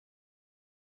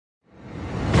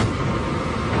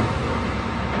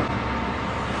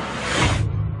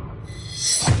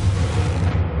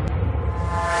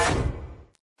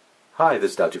Hi,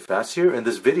 this is Too Fast here. In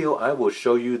this video I will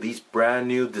show you these brand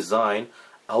new design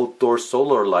outdoor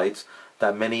solar lights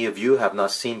that many of you have not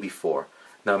seen before.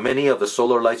 Now many of the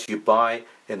solar lights you buy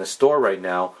in the store right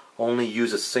now only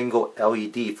use a single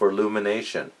LED for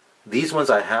illumination. These ones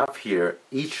I have here,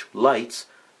 each lights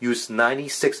use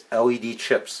 96 LED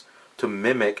chips to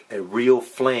mimic a real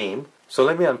flame. So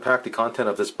let me unpack the content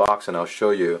of this box and I'll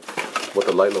show you what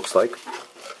the light looks like.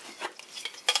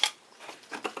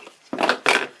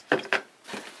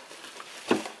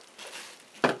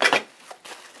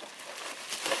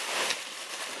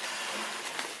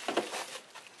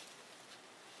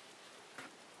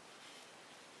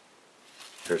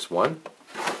 Here's one.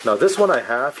 Now this one I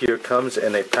have here comes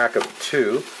in a pack of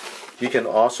 2. You can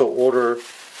also order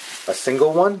a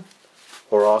single one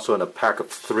or also in a pack of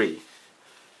 3.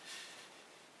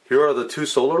 Here are the 2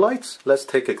 solar lights. Let's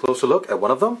take a closer look at one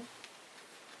of them.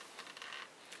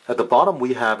 At the bottom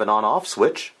we have an on-off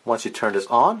switch. Once you turn this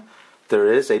on,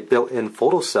 there is a built-in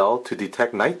photocell to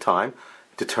detect nighttime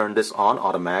to turn this on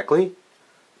automatically.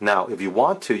 Now if you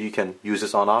want to, you can use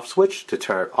this on-off switch to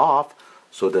turn it off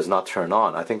so it does not turn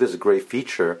on. I think this is a great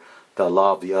feature that a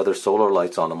lot of the other solar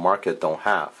lights on the market don't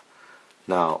have.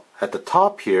 Now at the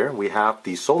top here we have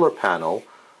the solar panel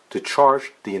to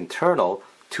charge the internal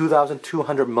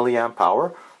 2200 milliamp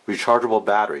hour rechargeable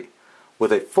battery.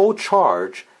 With a full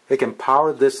charge it can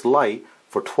power this light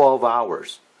for 12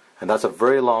 hours, and that's a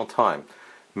very long time.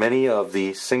 Many of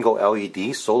the single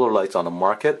LED solar lights on the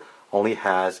market only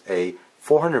has a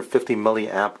 450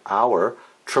 milliamp hour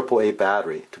AAA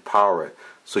battery to power it.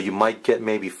 So you might get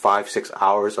maybe 5-6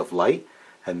 hours of light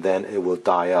and then it will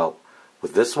die out.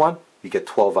 With this one you get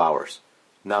 12 hours.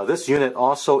 Now this unit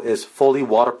also is fully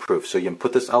waterproof, so you can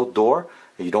put this outdoor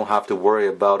and you don't have to worry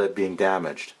about it being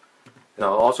damaged.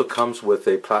 Now it also comes with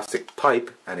a plastic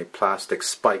pipe and a plastic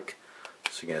spike.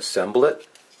 So you can assemble it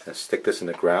and stick this in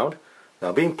the ground.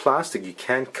 Now being plastic, you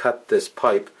can cut this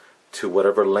pipe to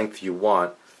whatever length you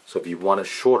want. So if you want it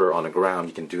shorter on the ground,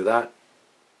 you can do that.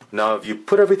 Now if you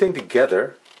put everything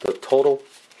together, the total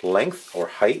length or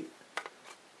height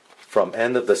from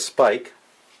end of the spike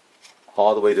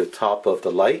all the way to the top of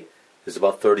the light is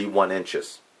about 31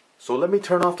 inches. So let me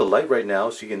turn off the light right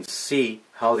now so you can see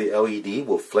how the LED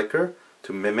will flicker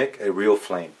to mimic a real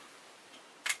flame.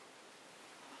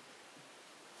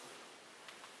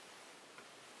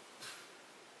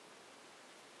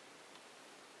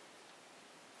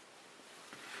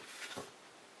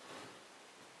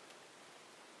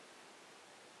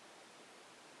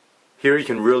 Here you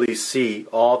can really see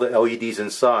all the LEDs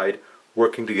inside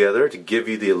working together to give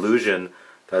you the illusion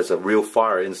that there's a real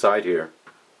fire inside here.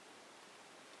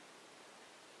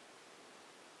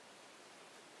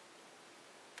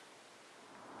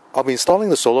 I'll be installing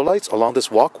the solar lights along this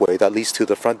walkway that leads to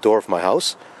the front door of my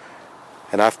house,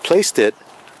 and I've placed it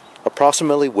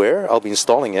approximately where I'll be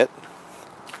installing it.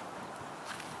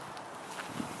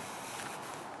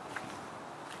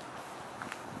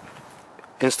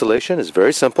 Installation is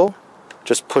very simple.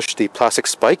 Just push the plastic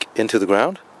spike into the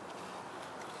ground.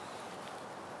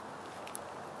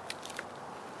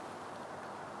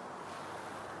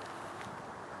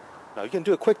 Now you can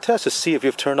do a quick test to see if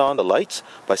you've turned on the lights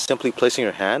by simply placing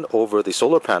your hand over the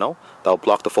solar panel that will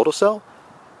block the photocell,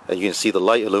 and you can see the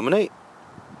light illuminate.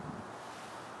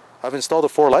 I've installed the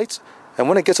 4 lights, and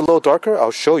when it gets a little darker I'll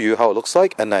show you how it looks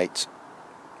like at night.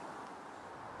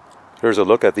 Here's a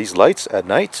look at these lights at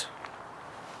night.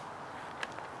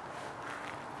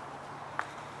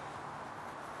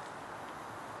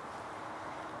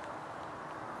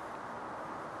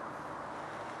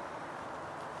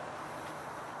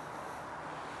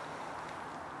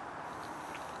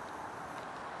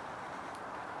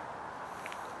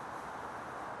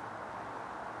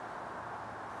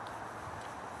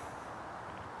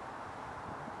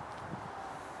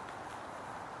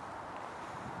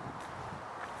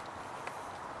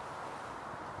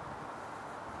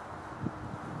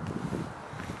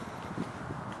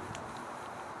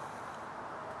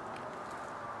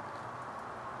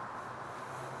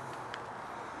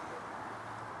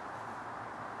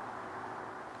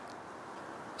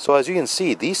 So as you can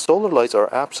see, these solar lights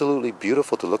are absolutely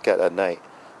beautiful to look at night.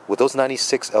 With those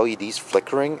 96 LEDs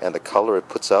flickering and the color it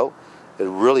puts out, it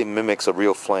really mimics a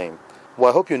real flame. Well,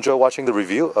 I hope you enjoy watching the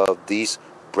review of these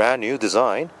brand new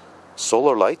design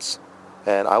solar lights,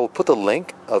 and I will put the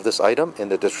link of this item in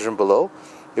the description below.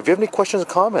 If you have any questions or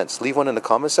comments, leave one in the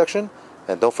comment section,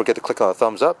 and don't forget to click on the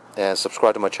thumbs up and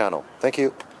subscribe to my channel. Thank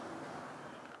you.